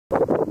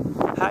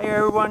Hi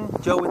everyone,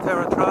 Joe with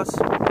Terra Trust.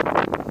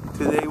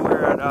 Today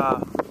we're at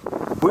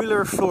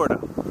Wheeler, Florida.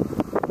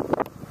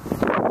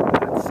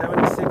 At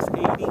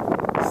 7680,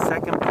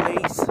 second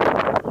place,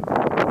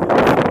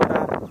 Wheeler,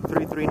 Florida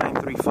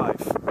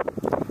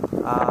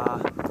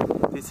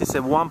 33935. This is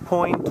a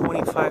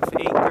 1.25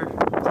 acre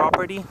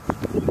property.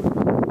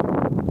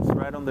 It's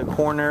right on the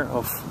corner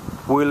of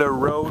Wheeler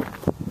Road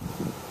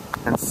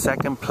and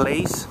second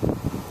place.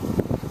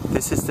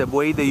 This is the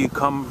way that you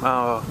come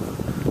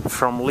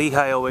from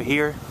Lehigh over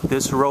here,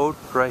 this road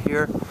right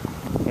here,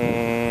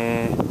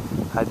 and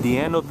at the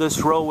end of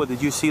this road, where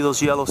did you see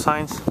those yellow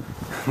signs?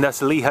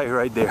 That's Lehigh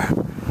right there.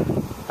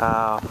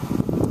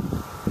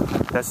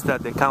 That's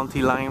the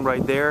county line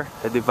right there.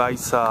 It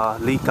divides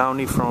Lee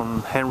County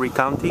from Henry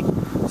County.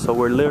 So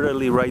we're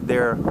literally right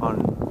there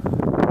on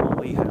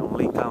Lehigh, on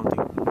Lee County.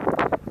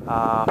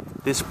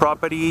 This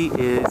property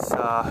is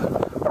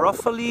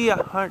roughly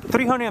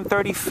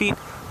 330 feet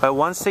by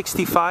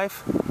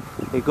 165.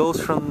 It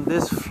goes from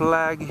this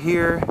flag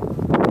here,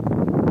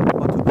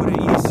 well, to put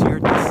it easier,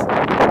 this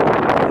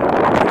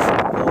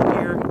electricity pole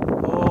here,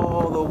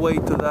 all the way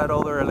to that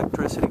other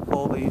electricity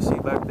pole that you see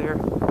back there.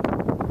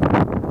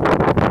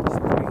 It's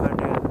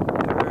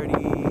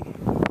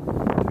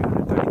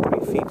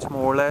 333 feet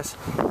more or less,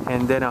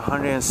 and then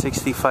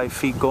 165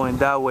 feet going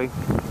that way.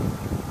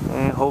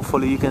 And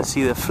hopefully you can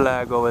see the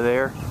flag over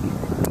there.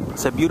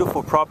 It's a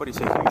beautiful property,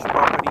 it's a huge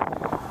property.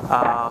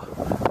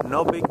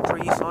 No big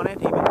trees on it,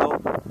 even though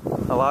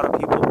a lot of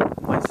people,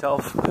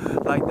 myself,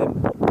 like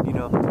them, you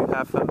know, to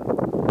have them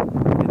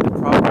in the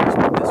properties.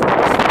 But this one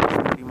is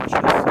pretty much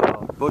just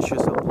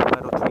bushes of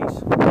palmetto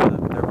trees.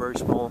 They're very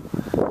small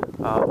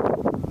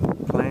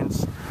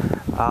plants.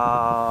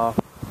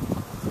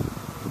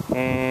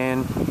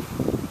 And,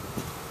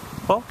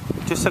 well,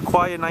 just a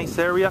quiet, nice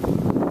area.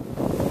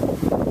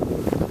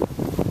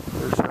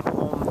 There's a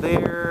home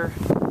there.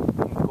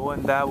 And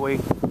going that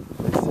way,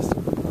 there's just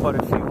quite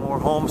a few more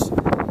homes.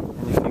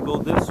 And if you go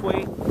this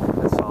way,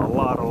 that's a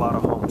lot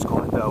of homes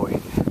going that way.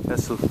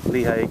 That's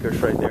Lehigh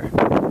Acres right there.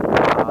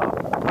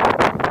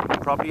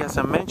 Property, as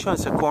I mentioned,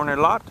 it's a corner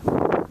lot.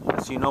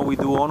 As you know, we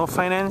do auto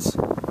finance.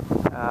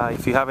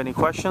 If you have any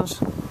questions,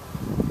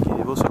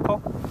 give us a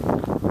call.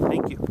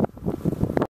 Thank you.